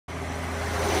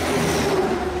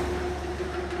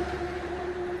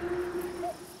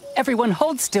Everyone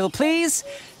hold still, please.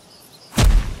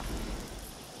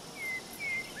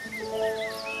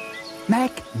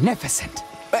 Magnificent.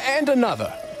 And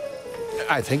another.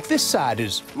 I think this side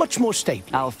is much more stable.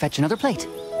 I'll fetch another plate.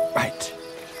 Right.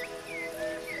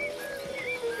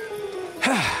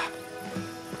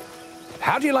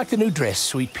 How do you like the new dress,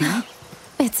 Sweet Pea?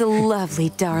 It's lovely,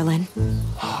 darling.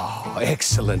 Oh,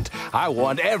 excellent. I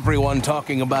want everyone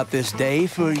talking about this day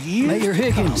for years. Mayor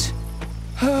Higgins.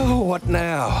 Oh, what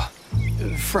now?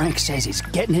 Frank says he's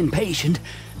getting impatient.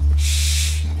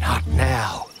 Shh, not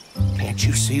now. Can't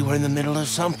you see we're in the middle of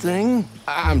something?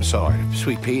 I'm sorry,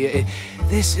 Sweet Pea.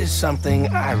 This is something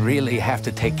I really have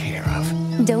to take care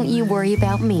of. Don't you worry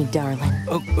about me, darling.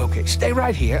 Okay, stay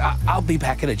right here. I'll be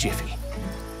back in a jiffy.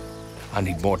 I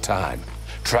need more time.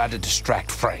 Try to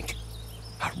distract Frank.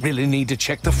 I really need to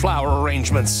check the flower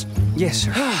arrangements. Yes,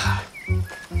 sir.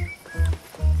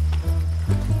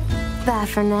 Bye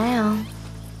for now.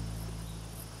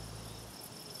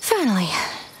 Finally,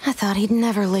 I thought he'd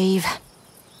never leave.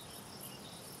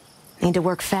 Need to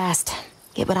work fast,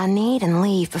 get what I need, and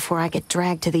leave before I get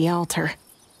dragged to the altar.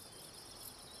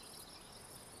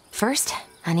 First,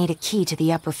 I need a key to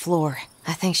the upper floor.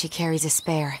 I think she carries a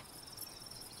spare.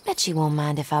 Bet she won't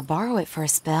mind if I borrow it for a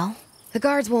spell. The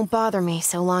guards won't bother me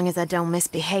so long as I don't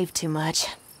misbehave too much.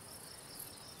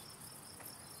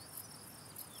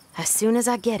 As soon as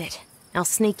I get it, I'll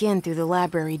sneak in through the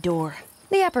library door.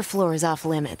 The upper floor is off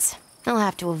limits. I'll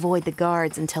have to avoid the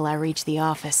guards until I reach the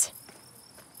office.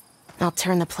 I'll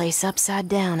turn the place upside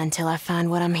down until I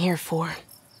find what I'm here for.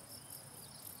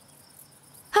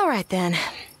 All right then.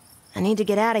 I need to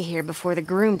get out of here before the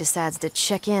groom decides to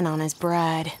check in on his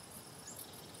bride.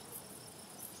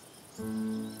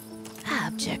 I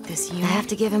object this unit. I have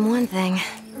to give him one thing.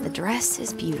 The dress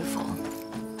is beautiful.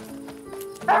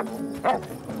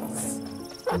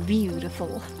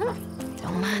 Beautiful.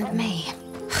 Don't mind me.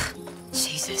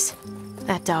 Jesus.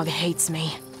 That dog hates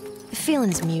me. The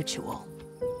feeling's mutual.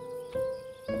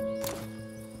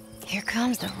 Here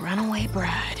comes the runaway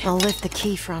bride. I'll lift the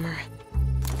key from her.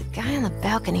 The guy on the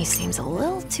balcony seems a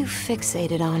little too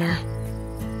fixated on her.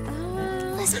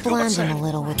 Let's blind him a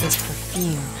little with this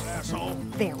perfume.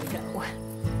 There we go.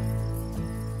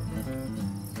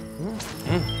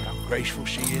 How graceful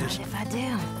she is. If I do.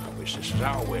 I wish this was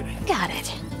our wedding. Got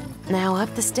it. Now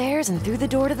up the stairs and through the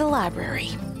door to the library.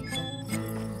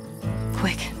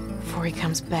 Quick, before he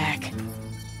comes back.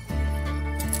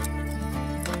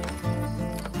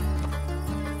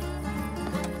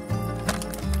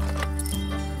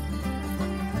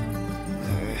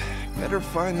 Better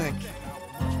find that...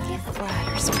 Give the bride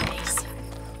her space.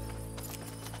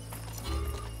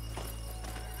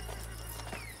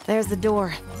 There's the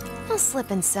door. I'll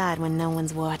slip inside when no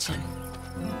one's watching.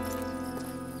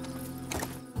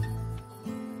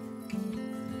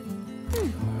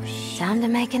 Time to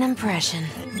make an impression.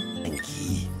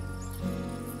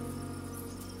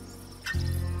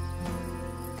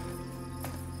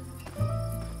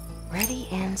 Ready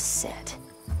and set.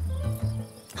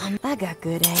 I got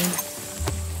good aim.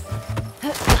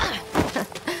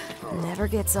 Never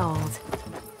gets old.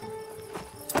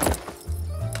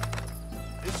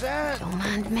 Is that... Don't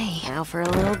mind me. Now for a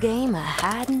little game of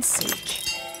hide and seek.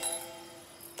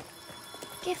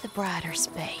 Give the bride her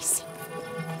space.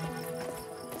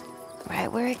 Right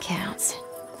where it counts.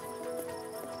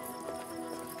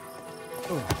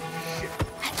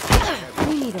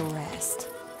 We need a rest.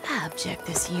 I object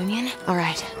this union. All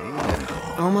right.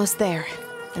 Almost there.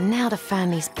 And now to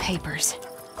find these papers.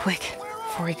 Quick,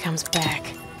 before he comes back.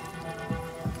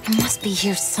 He must be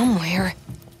here somewhere.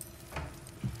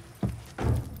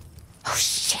 Oh,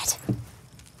 shit.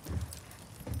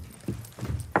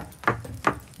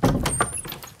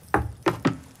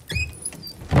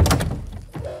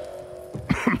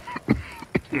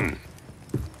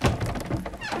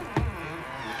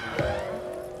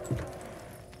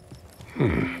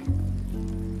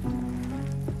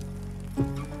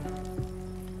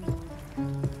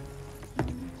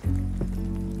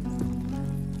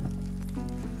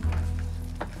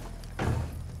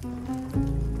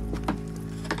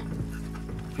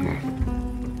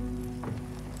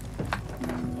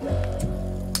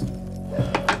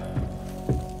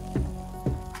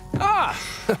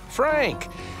 Frank,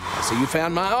 so you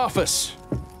found my office.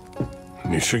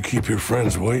 You should keep your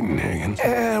friends waiting, Higgins.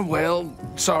 Well,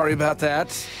 sorry about that.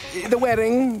 The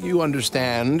wedding, you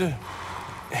understand.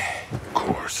 Of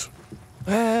course.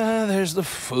 There's the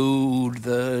food,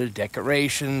 the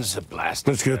decorations, the blast.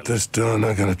 Let's get this done.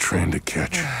 I got a train to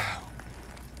catch.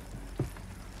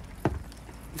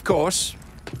 Of course.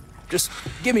 Just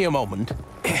give me a moment.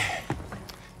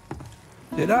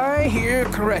 Did I hear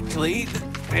correctly?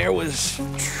 There was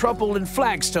trouble in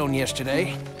Flagstone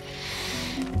yesterday.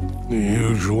 The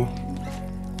usual.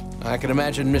 I can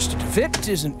imagine Mr. DeVitt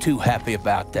isn't too happy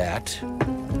about that.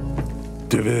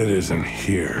 DeVitt isn't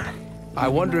here. I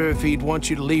wonder if he'd want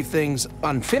you to leave things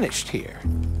unfinished here.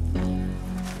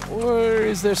 Or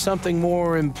is there something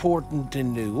more important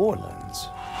in New Orleans?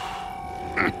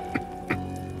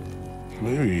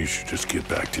 Maybe you should just get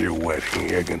back to your wedding,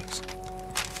 Higgins.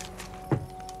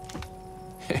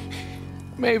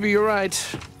 Maybe you're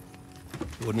right.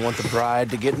 Wouldn't want the bride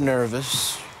to get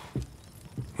nervous.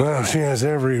 Well, she has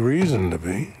every reason to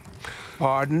be.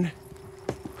 Pardon?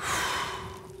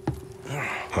 I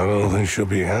don't think she'll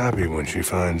be happy when she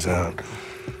finds out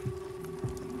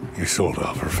you sold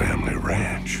off her family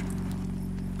ranch.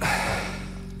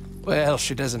 Well,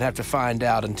 she doesn't have to find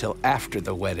out until after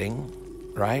the wedding,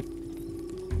 right?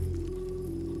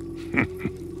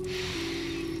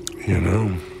 You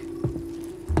know,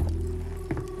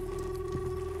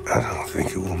 I don't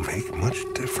think it will make much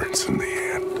difference in the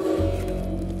end.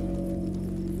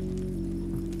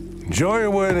 Enjoy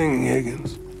your wedding,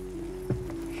 Higgins.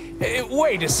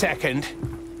 Wait a second.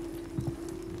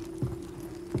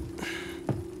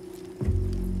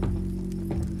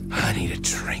 I need a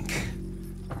drink.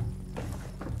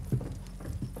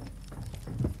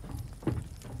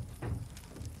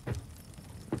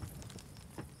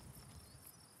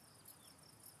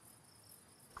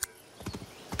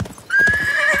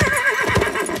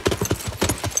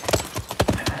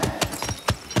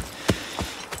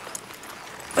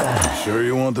 Sure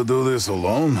you want to do this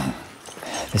alone?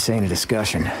 This ain't a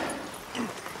discussion.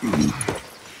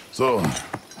 So,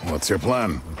 what's your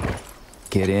plan?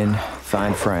 Get in,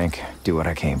 find Frank, do what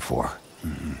I came for.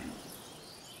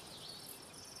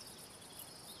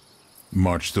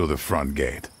 March to the front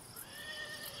gate.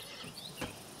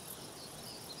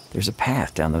 There's a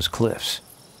path down those cliffs.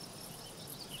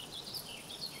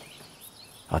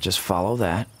 I'll just follow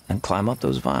that and climb up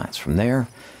those vines. From there,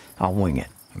 I'll wing it.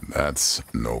 That's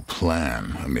no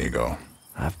plan, amigo.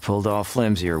 I've pulled off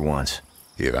flimsier once.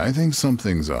 If I think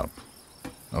something's up,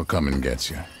 I'll come and get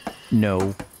you.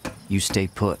 No, you stay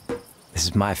put. This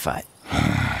is my fight.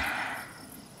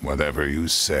 Whatever you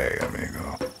say,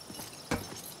 amigo.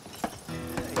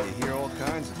 You hear all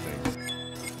kinds of things.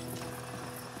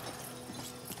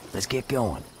 Let's get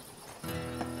going.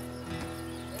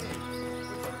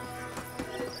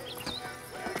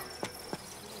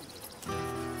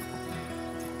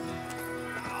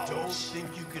 Don't think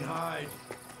you can hide.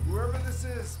 Whoever this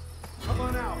is, come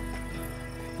on out.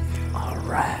 All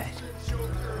right.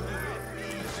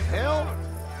 Hell?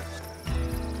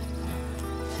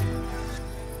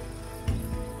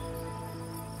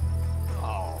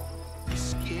 Oh, you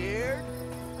scared?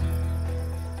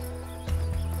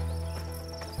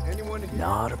 Anyone here?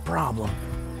 Not a problem.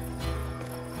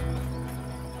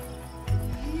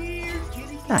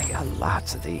 I got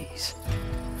lots of these.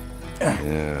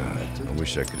 Yeah, I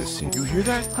wish I could have seen. You hear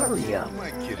that? Hurry up. Who am I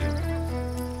kidding?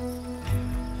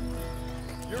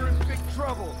 You're in big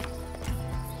trouble.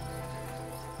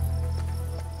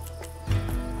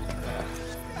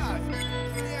 God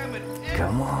damn it.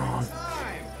 Come on.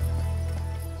 Time.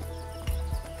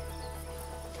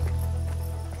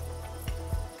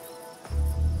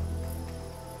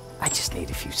 I just need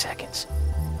a few seconds.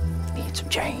 Need some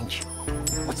change.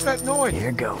 What's that noise?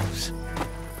 Here goes.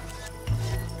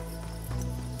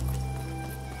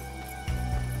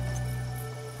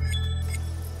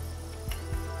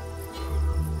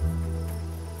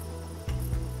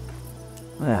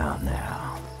 Well,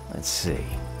 now, let's see.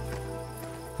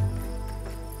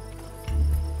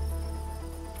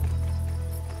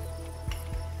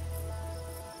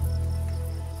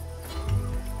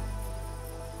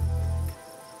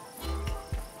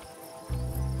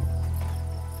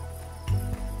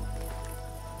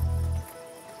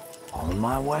 On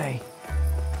my way.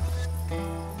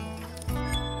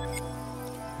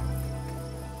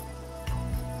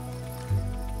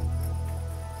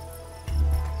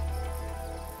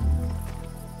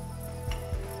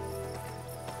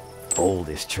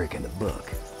 Oldest trick in the book.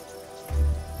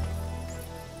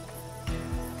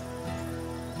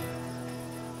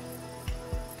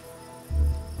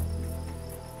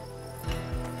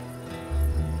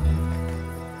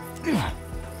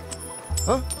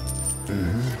 Huh?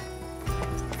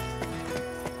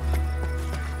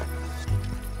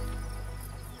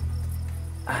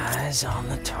 Eyes on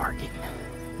the target.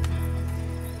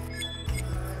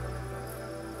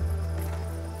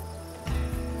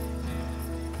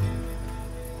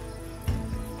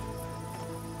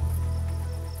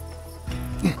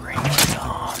 Bring it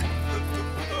on.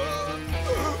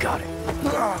 Got it.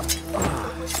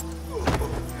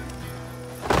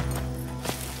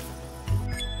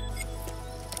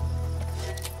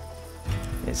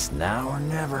 It's now or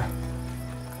never.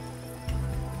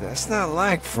 That's not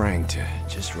like Frank to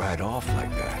just ride off like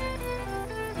that.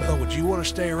 Well, would you want to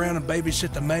stay around and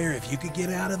babysit the mayor if you could get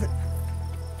out of it?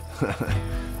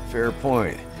 Fair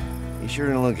point. He sure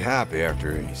didn't look happy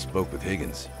after he spoke with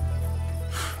Higgins.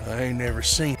 I ain't never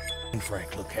seen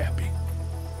Frank look happy.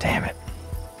 Damn it.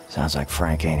 Sounds like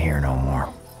Frank ain't here no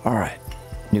more. All right,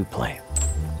 new plan.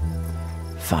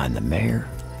 Find the mayor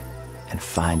and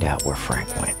find out where Frank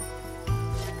went.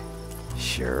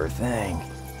 Sure thing.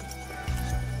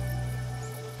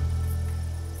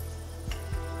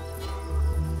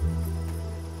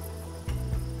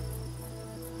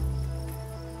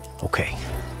 Okay,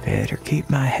 better keep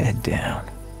my head down.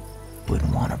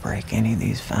 Wouldn't want to break any of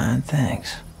these fine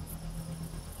things.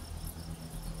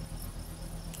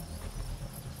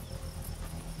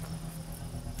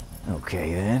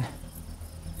 Okay then.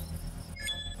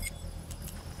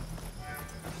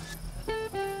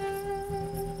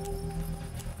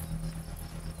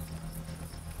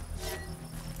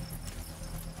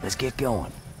 Let's get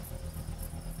going.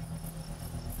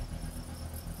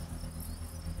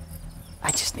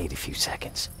 I just need a few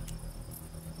seconds.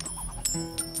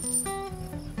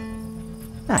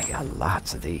 I got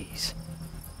lots of these.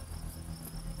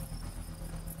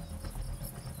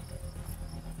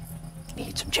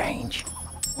 Need some change.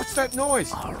 What's that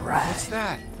noise? All right. What's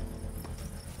that?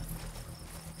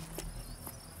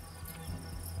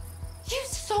 You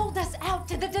sold us out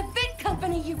to the DeVitt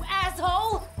Company, you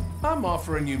asshole! I'm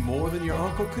offering you more than your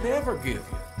uncle could ever give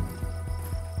you.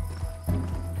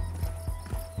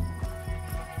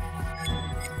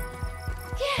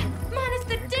 Yeah, minus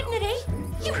the dignity.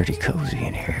 You Pretty cozy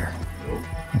in here.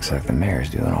 Looks like the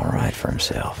mayor's doing all right for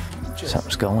himself.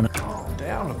 Something's going on. Calm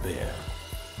down a bit.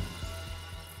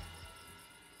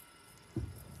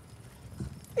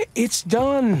 It's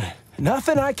done.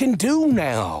 Nothing I can do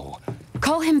now.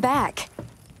 Call him back.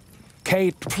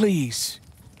 Kate, please.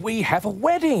 We have a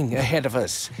wedding ahead of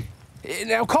us.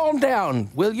 Now calm down,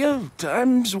 will you?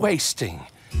 Time's wasting.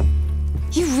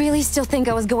 You really still think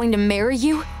I was going to marry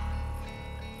you?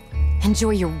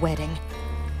 Enjoy your wedding.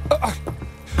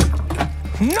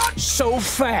 Not so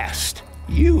fast.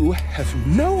 You have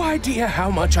no idea how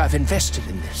much I've invested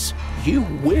in this. You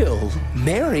will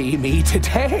marry me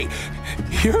today.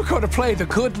 You're going to play the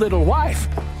good little wife.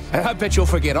 And I bet you'll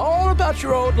forget all about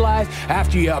your old life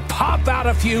after you pop out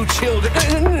a few children.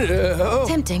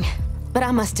 Tempting, but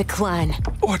I must decline.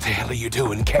 What the hell are you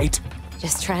doing, Kate?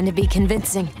 Just trying to be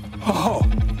convincing. Oh,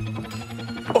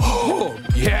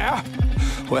 yeah?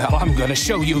 Well, I'm gonna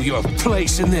show you your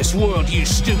place in this world, you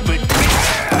stupid...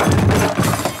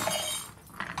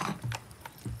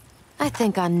 I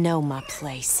think I know my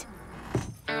place.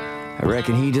 I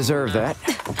reckon he deserved that.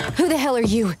 Who the hell are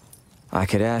you? I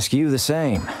could ask you the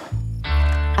same.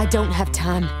 I don't have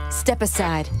time. Step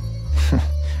aside.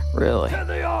 Really? To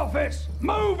the office!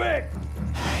 Move it!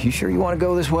 You sure you want to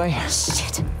go this way?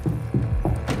 Shit.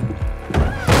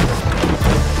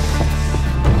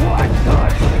 What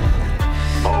the...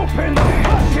 Open the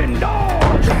fucking door!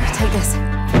 Take this.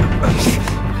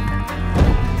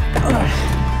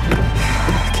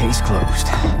 Case closed.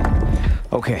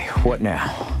 Okay, what now?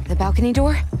 The balcony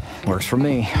door? Works for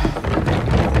me.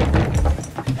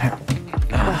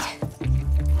 Wait.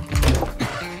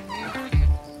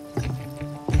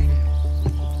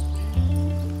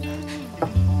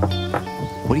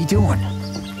 What are you doing?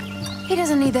 He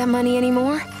doesn't need that money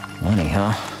anymore. Money,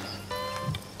 huh?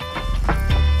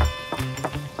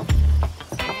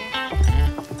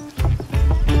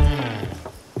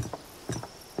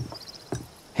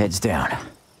 Heads down.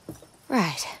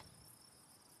 Right.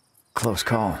 Close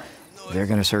call. They're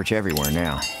gonna search everywhere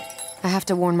now. I have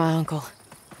to warn my uncle.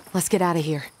 Let's get out of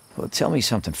here. Well, tell me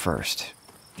something first.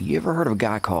 You ever heard of a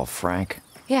guy called Frank?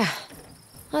 Yeah.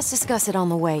 Let's discuss it on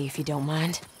the way, if you don't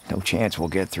mind. No chance we'll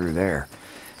get through there.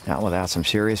 Not without some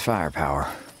serious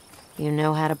firepower. You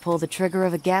know how to pull the trigger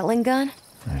of a Gatling gun?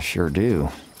 I sure do.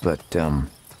 But,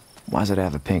 why does it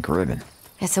have a pink ribbon?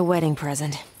 It's a wedding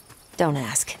present. Don't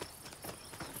ask.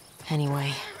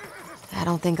 Anyway, I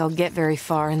don't think I'll get very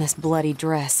far in this bloody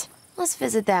dress. Let's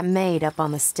visit that maid up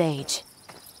on the stage.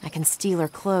 I can steal her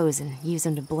clothes and use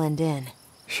them to blend in.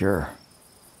 Sure.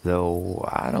 Though,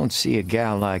 I don't see a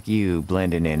gal like you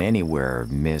blending in anywhere,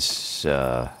 Miss,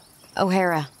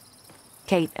 O'Hara.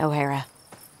 Kate O'Hara.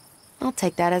 I'll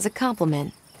take that as a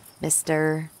compliment,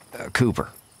 Mr. Cooper.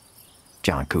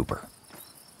 John Cooper.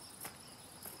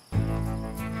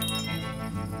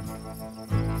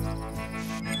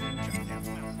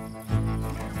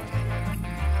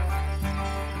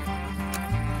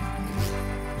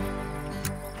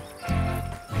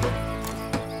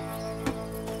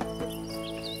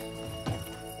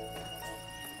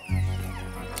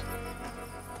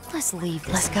 Let's leave.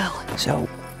 Let's go. So,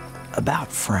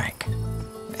 about Frank.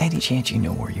 Any chance you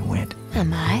know where you went? I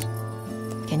might.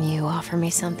 Can you offer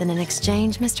me something in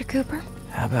exchange, Mr. Cooper?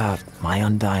 How about my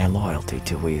undying loyalty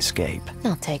till we escape?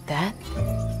 I'll take that.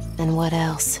 And what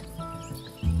else?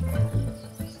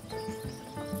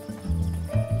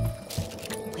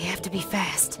 We have to be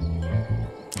fast.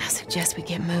 I suggest we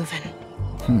get moving.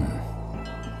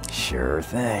 Sure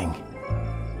thing.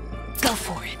 Go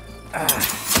for it.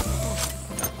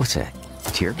 What's that?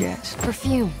 Tear gas?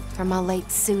 Perfume for my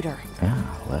late suitor.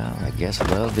 Oh, well, I guess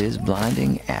love is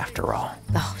blinding after all.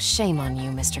 Oh, shame on you,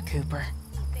 Mr. Cooper.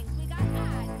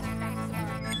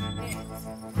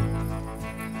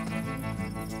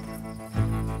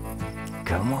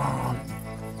 Come on.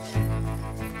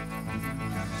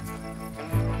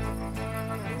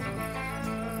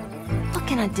 What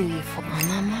can I do you for? On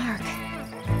my mark.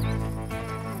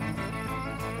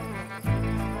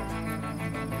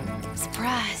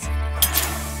 Surprise.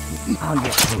 I'll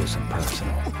get close and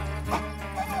personal.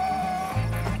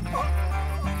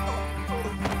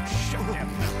 Shut that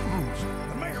mouth.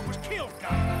 The mayor was killed,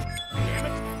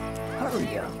 goddammit.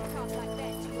 Hurry up.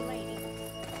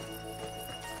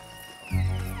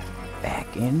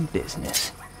 Back in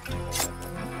business.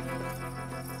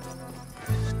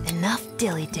 Enough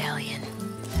dilly-dallying.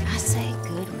 I say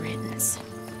good riddance.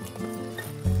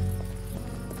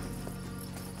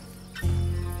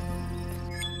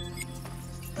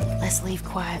 Let's leave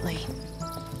quietly.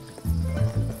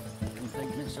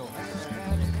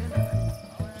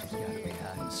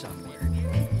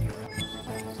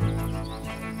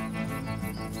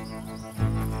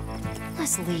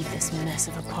 Let's leave this mess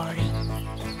of a party.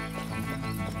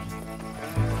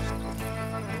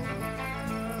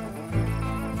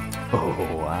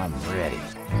 Oh, I'm ready.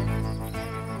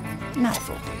 Knife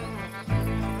will do.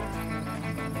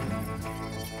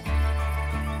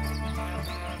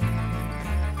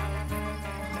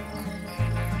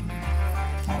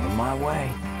 On my way.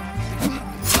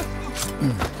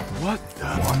 What the?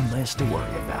 One less to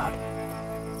worry about.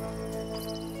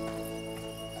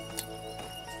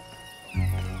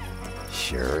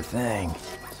 Sure thing.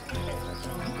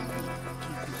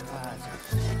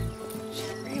 She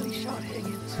really shot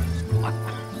Higgins.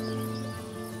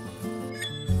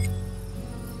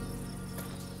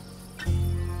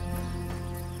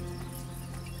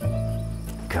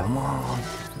 Come on.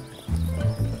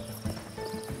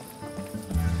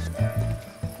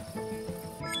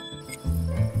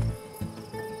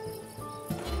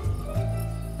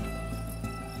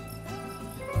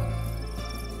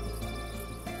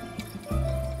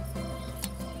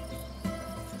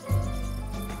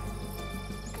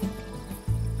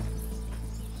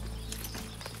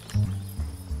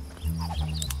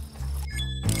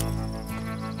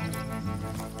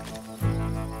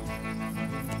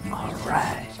 All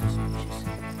right.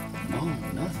 No,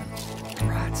 nothing.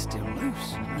 Rod's still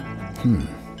loose.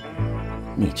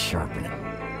 Needs sharpening.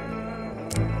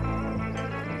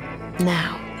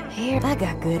 Now, here, I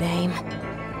got good aim.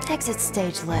 Exit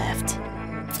stage left.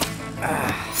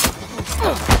 I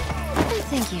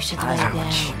think you should lay Ouch.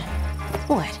 down.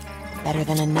 What? Better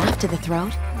than a knife to the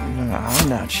throat? I'm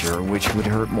not sure which would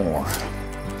hurt more.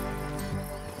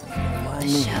 The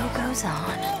show goes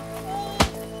on.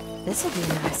 This'll do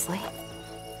nicely.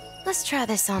 Let's try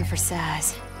this on for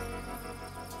size.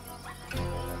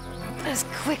 As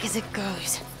quick as it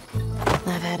goes.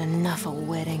 I've had enough of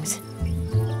weddings.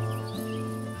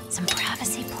 Some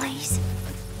privacy, please.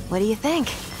 What do you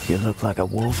think? You look like a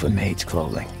wolf in maid's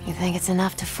clothing. You think it's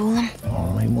enough to fool him?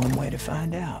 Only one way to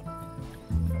find out.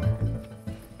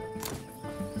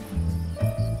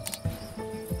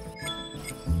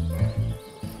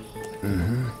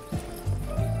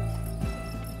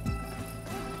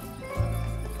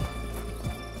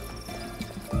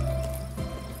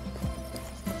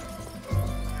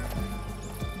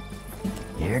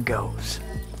 Here goes.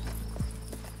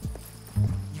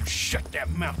 You shut that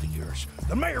mouth of yours.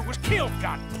 The mayor was killed,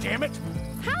 goddammit.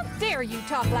 How dare you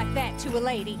talk like that to a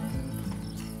lady?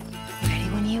 Ready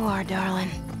when you are, darling.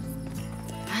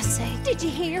 I say, Did you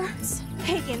hear?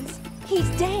 Higgins, he's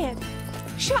dead.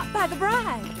 Shot by the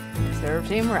bride. Serves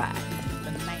him right.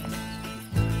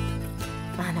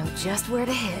 I know just where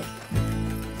to hit.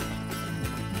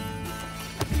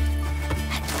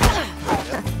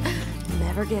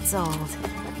 Never gets old.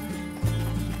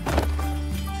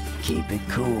 Keep it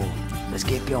cool. Let's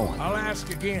get going. I'll ask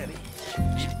again.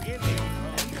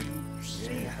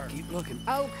 Keep looking.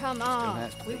 Oh, come on.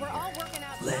 We were all working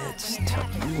out. Let's tuck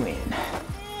you in.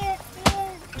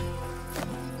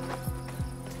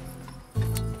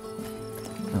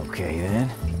 Okay then.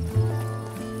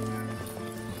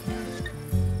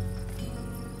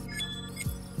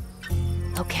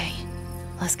 Okay,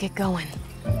 let's get going.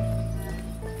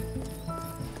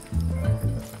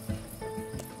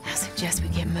 I suggest we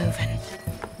get moving.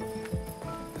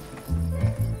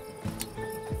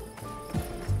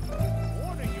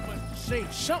 Warning, you must have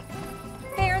seen something.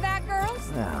 Hear that,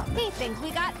 girls? Yeah. He thinks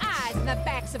we got eyes in the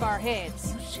backs of our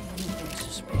heads. See anything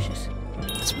suspicious?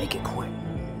 Let's make it quick.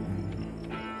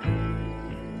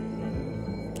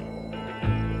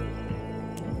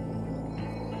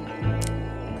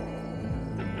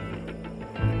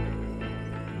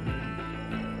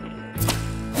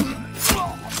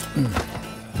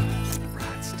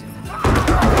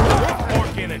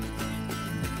 Fork in it.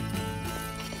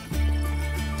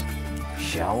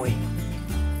 Shall we?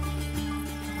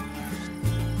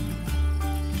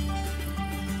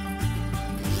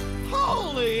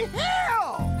 Holy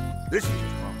hell! This is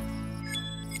wrong.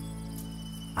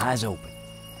 Eyes open.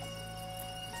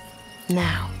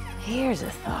 Now, here's a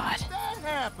thought. That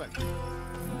happened.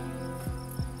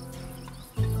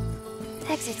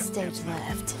 Exit stage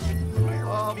left.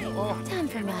 Time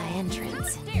for my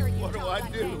entrance. Dare you What do talk I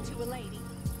like do? that to a lady?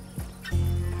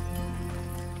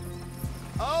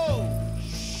 Oh,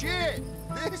 shit!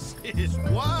 This is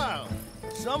wild!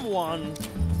 Someone...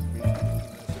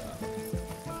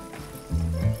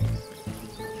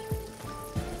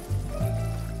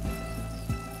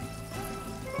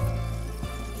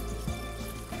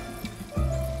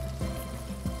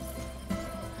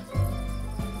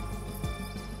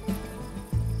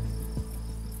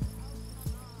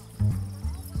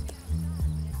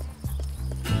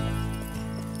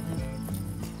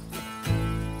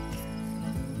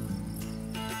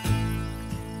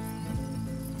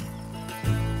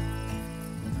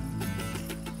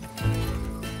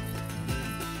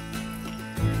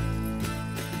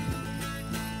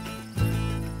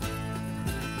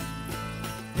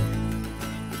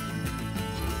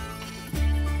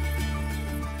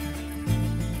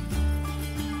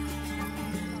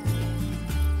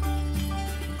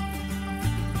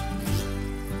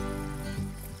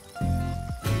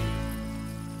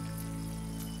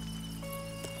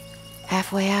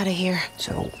 Halfway out of here.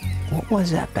 So, what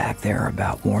was that back there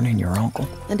about warning your uncle?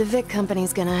 The DeVitt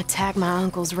Company's gonna attack my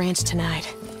uncle's ranch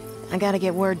tonight. I gotta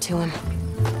get word to him.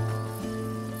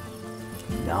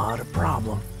 Not a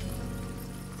problem.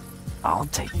 I'll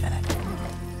take that.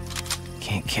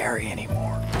 Can't carry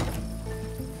anymore.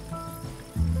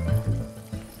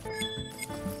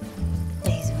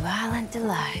 These violent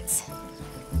delights.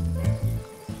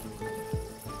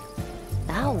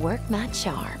 I'll work my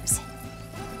charms.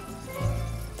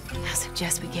 I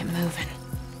suggest we get moving.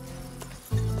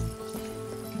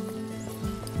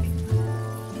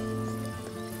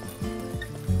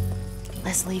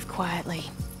 Let's leave quietly.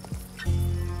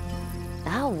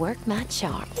 I'll work my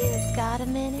charm. Got a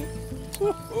minute?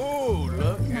 Oh,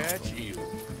 look at you.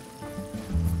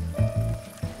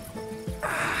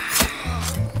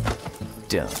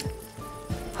 Done.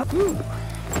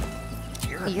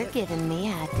 You're giving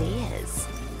me ideas.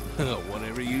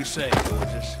 Whatever you say,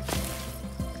 gorgeous.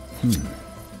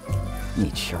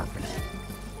 Need sharpening.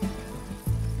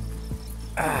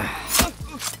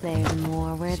 There's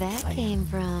more where that came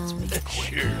from.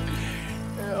 Sure.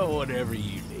 Whatever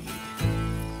you need.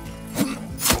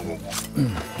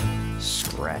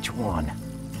 Scratch one.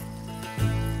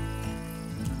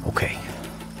 Okay.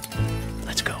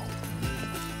 Let's go.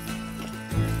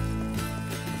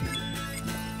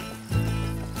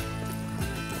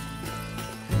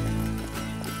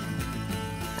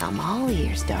 I'm all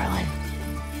ears, darling.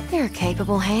 You're a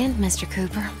capable hand, Mr.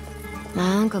 Cooper.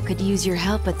 My uncle could use your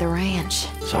help at the ranch.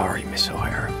 Sorry, Miss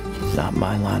O'Hara. Not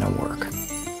my line of work.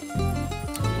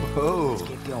 Whoa! Let's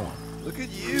get going. Look at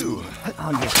you!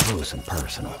 I'll get close and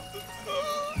personal.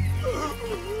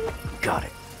 Got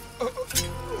it.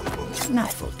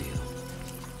 Knife will do.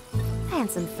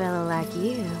 Handsome fellow like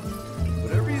you.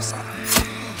 Whatever you say.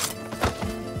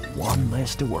 One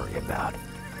less to worry about.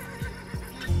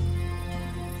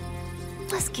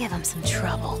 Let's give him some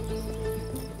trouble.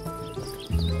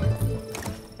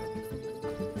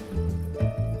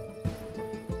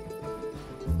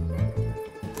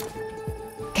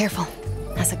 Careful.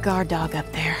 There's a guard dog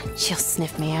up there. She'll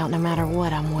sniff me out no matter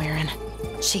what I'm wearing.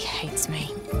 She hates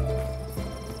me.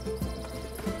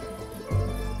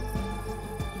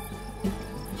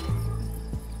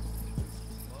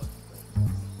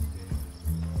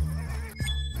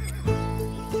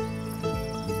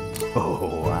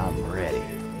 Oh, I'm ready.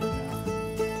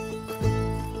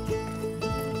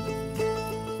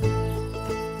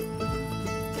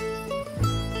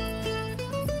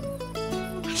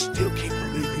 I still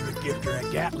can't believe you would give her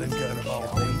a Gatling gun of all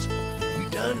things. You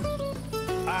done?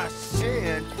 I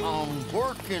said I'm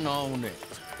working on it.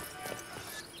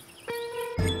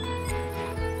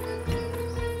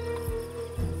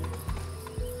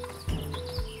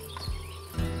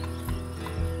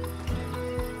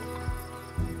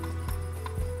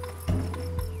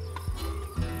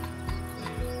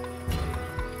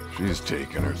 She's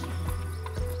taking her.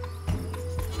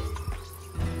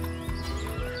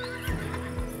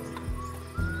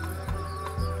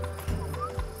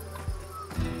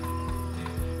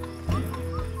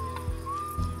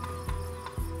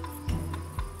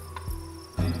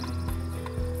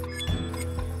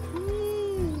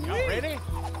 Y'all ready?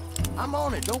 I'm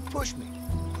on it, don't push me.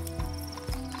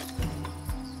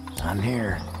 I'm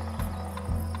here.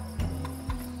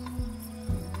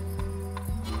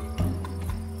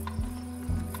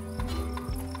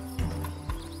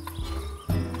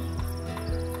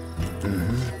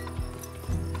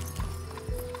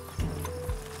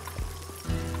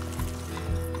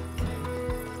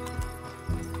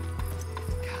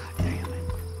 God damn it.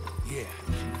 Yeah,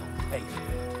 she's gonna pay for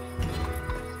it.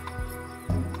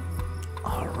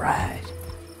 All right.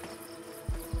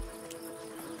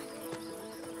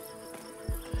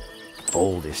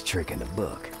 Oldest trick in the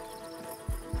book.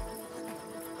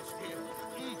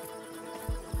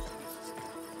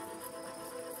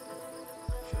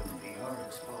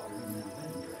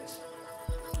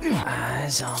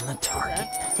 Eyes on the target.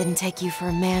 Didn't take you for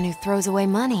a man who throws away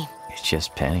money. It's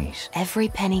just pennies. Every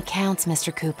penny counts,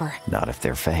 Mr. Cooper. Not if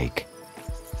they're fake.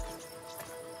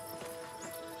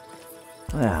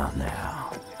 Well,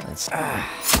 now, let's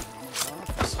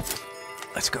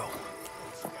go.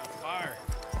 Got fire.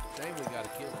 Shame we gotta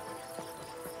kill him.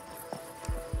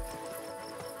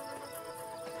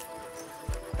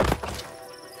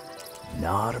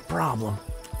 Not a problem.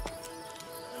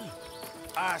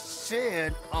 I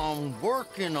said I'm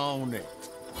working on it.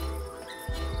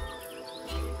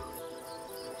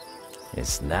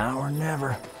 It's now or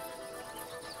never.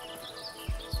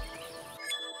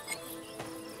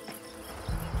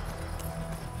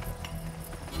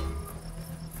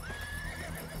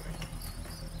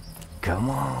 Come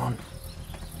on.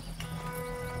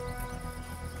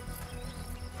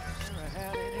 Never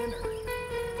had it in her.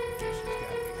 She's gotta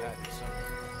be hiding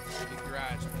somewhere. It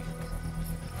grinds me.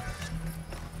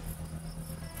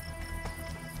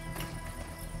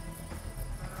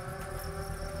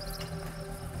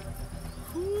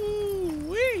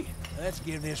 Ooh-wee! Let's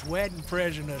give this wedding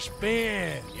present a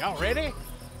spin. Y'all ready?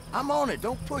 I'm on it,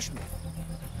 don't push me.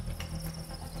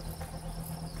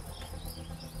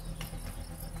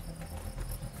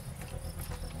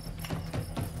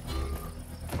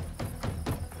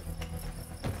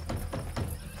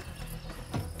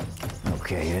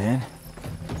 Okay, then.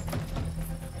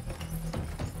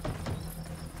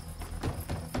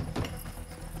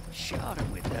 Shot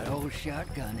him with that old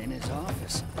shotgun in his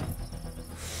office.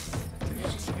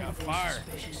 She's got fire.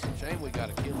 Shame we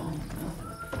gotta kill him.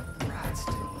 Rod's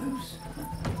still loose.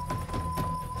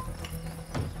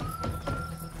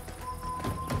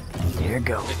 Here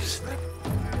goes.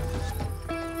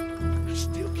 I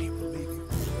still can't believe it.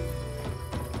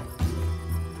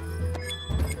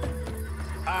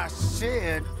 I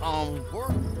said I'm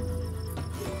working.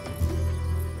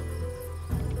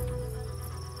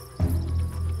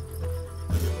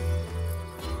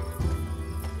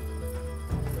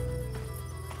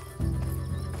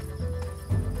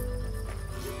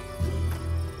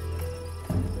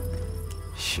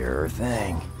 Sure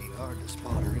thing. Be hard to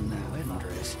spot her in that wedding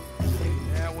dress.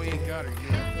 Yeah, we ain't got her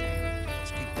yet.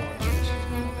 Let's keep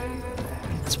watching.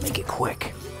 Let's make it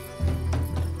quick.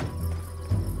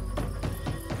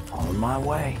 On my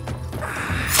way.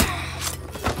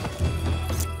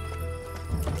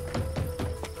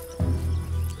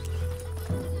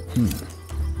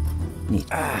 Neat.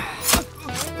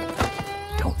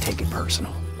 Don't take it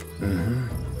personal.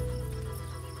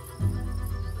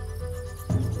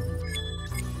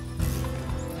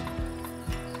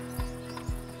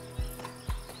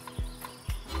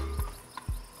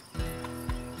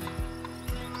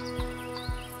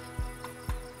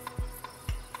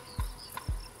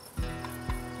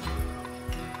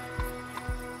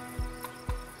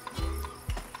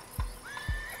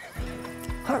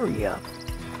 Hurry up.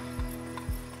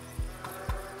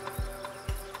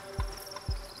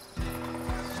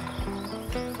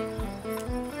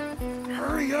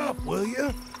 Hurry up, will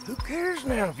you? Who cares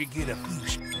now if you get a few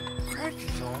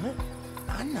scratches on it?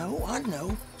 I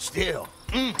know. Still,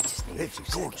 it's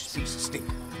a gorgeous piece of steel.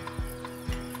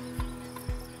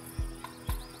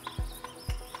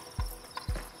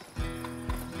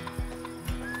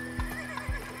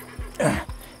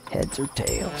 Heads or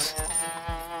tails?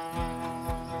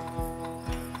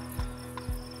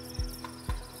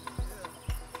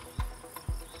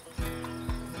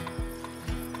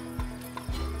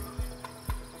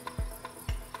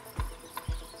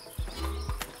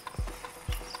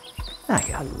 I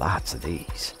got lots of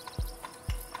these.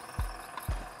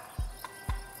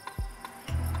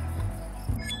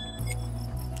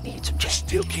 Need some Just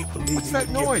still can't believe What's you that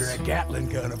would give noise? her a Gatling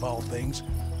gun of all things.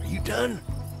 Are you done?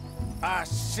 I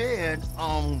said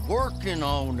I'm working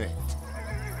on it.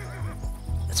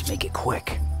 Let's make it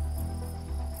quick.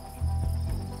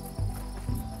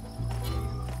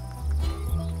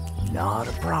 Not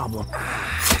a problem.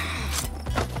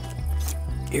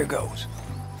 Here goes.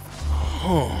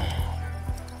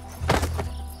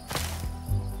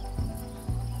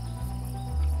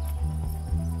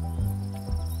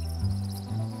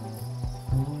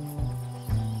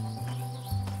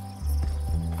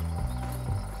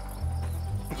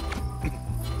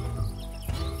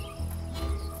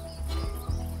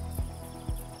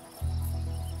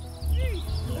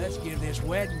 Let's give this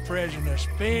wedding present a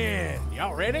spin.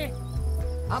 Y'all ready?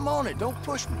 I'm on it. Don't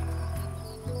push me.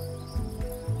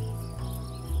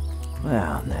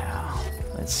 Well, now,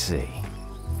 let's see.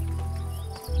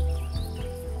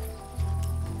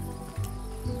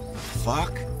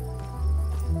 Fuck.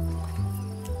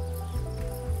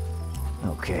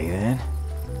 Okay, then.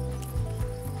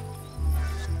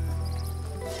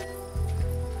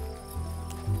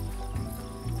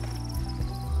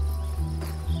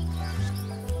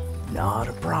 Not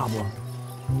a problem.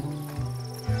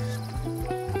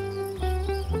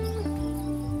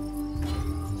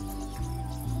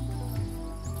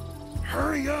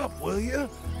 Hurry up, will you?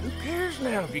 Who cares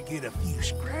now if you get a few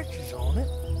scratches on it?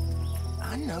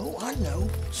 I know.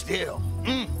 Still,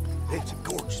 it's a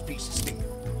gorgeous piece of steel.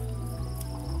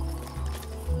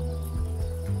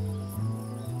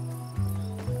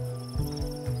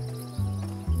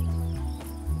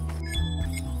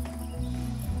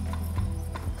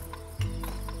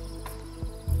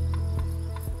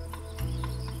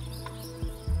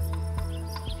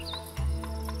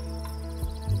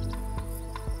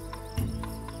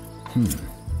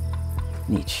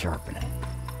 Needs sharpening.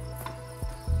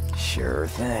 Sure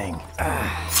thing.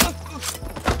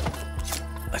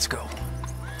 Let's go.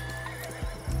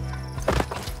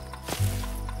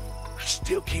 I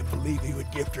still can't believe he would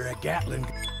gift her a Gatling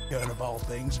gun of all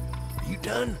things. Are you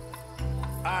done?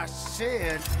 I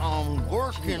said I'm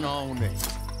working on it.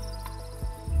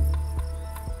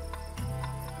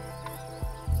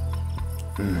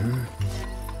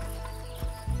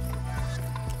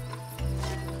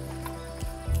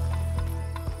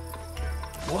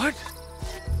 What?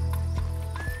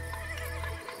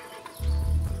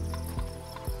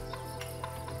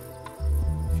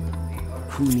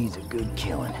 Who needs a good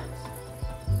killing?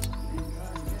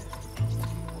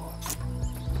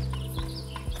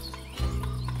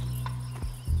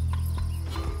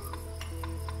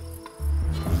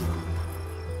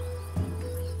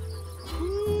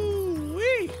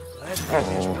 Ooh-wee! Let's get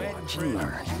this wedding What you present.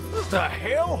 learn? What the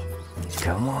hell?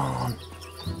 Come on.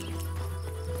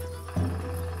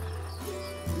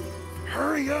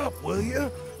 Hurry up, will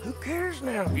you? Who cares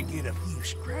now if you get a few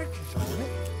scratches on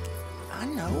it? I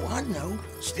know.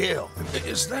 Still,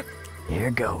 Is that... Here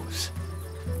goes.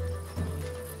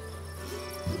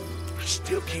 I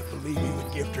still can't believe you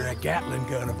would gift her a Gatling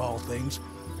gun of all things.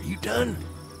 Are you done?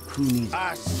 Who needs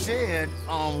I said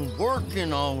I'm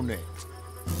working on it.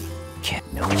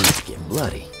 Can't no one to get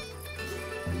bloody.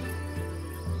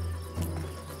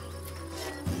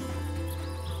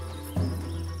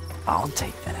 I'll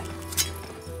take that.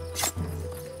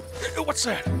 What's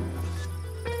that?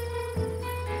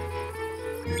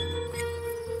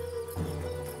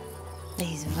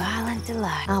 These violent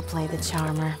delights. I'll play the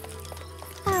charmer.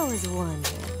 I was wondering.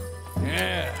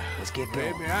 Yeah, Let's get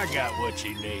going. baby, I got what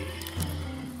you need.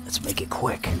 Let's make it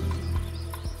quick.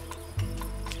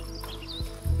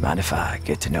 Mind if I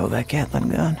get to know that Gatling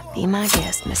gun? Be my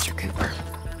guest, Mr. Cooper.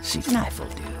 See, knife will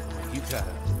do. You got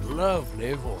a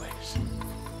lovely voice.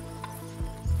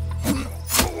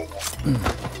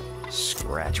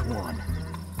 Scratch one.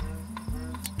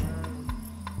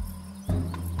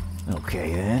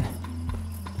 Okay, then.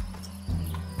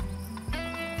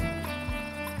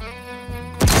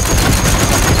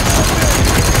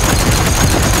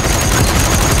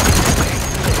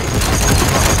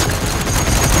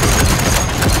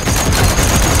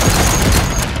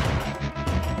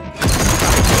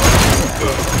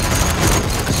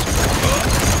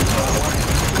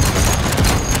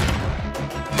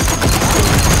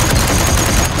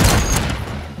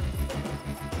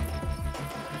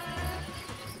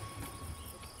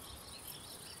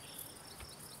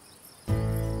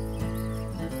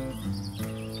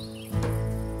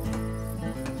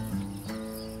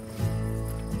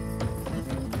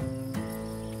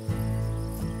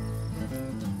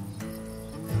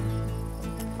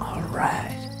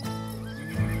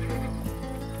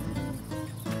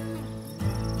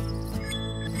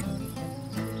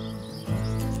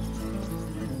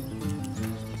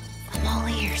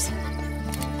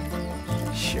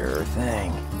 upstairs. Sure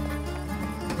thing.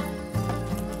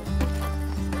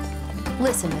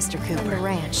 Listen, Mr. Cooper. The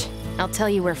ranch. I'll tell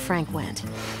you where Frank went.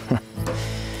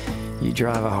 You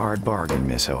drive a hard bargain,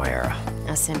 Miss O'Hara.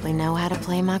 I simply know how to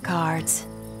play my cards.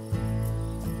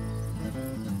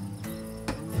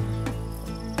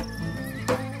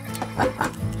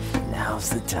 Now's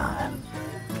the time.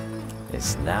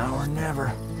 It's now or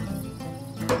never.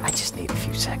 I just need a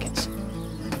few seconds.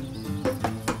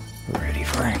 Ready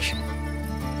for action.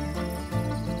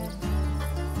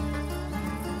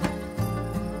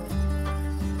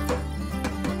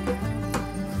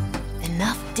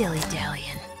 Enough dilly-dallying.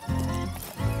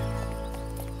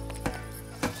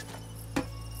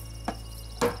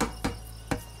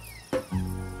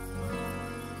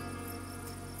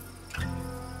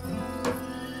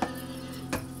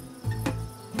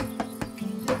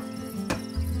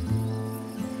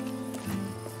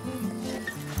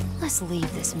 Let's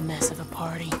leave this mess of a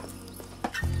party.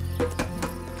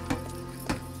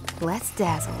 Let's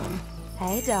dazzle him.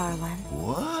 Hey, darling.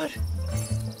 What?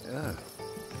 Yeah.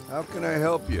 How can I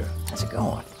help you? How's it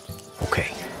going? Okay.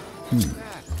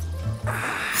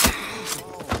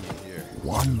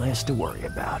 One less to worry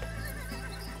about.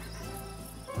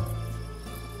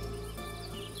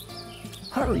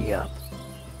 Hurry up.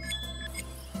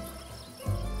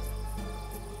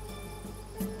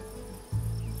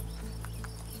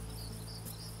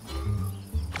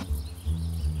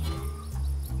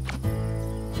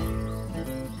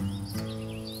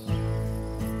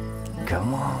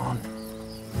 Come on.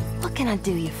 What can I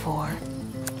do you for?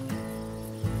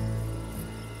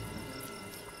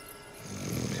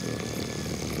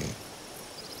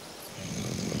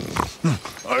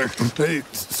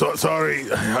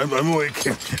 Sorry, I'm awake.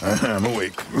 I'm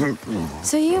awake.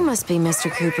 So you must be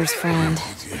Mr. Cooper's friend.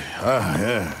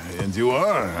 Yeah, and you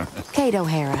are? Kate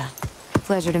O'Hara.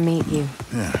 Pleasure to meet you.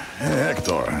 Yeah,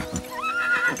 Hector.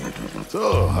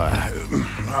 So,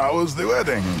 how was the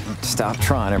wedding? Stop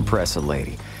trying to impress a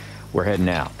lady. We're heading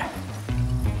out.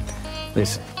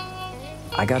 Listen,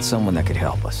 I got someone that could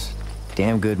help us.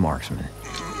 Damn good marksman.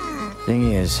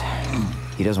 Thing is,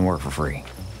 he doesn't work for free.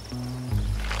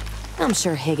 I'm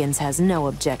sure Higgins has no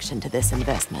objection to this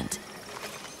investment.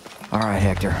 All right,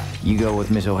 Hector, you go with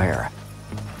Miss O'Hara.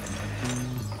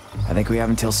 I think we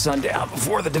have until sundown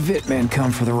before the DeVitt men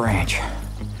come for the ranch.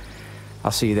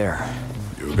 I'll see you there.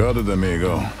 You got it,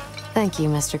 amigo. Thank you,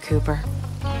 Mr. Cooper.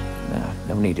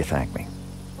 No need to thank me.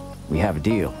 We have a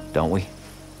deal, don't we?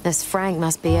 This Frank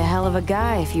must be a hell of a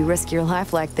guy if you risk your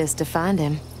life like this to find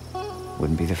him.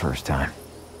 Wouldn't be the first time.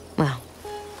 Well,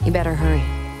 you better hurry.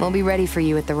 We'll be ready for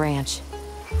you at the ranch.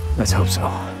 Let's hope so.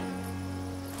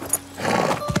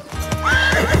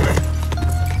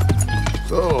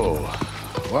 So,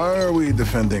 why are we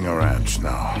defending a ranch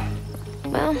now?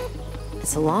 Well,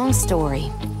 it's a long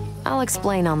story. I'll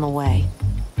explain on the way.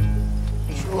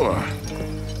 Sure.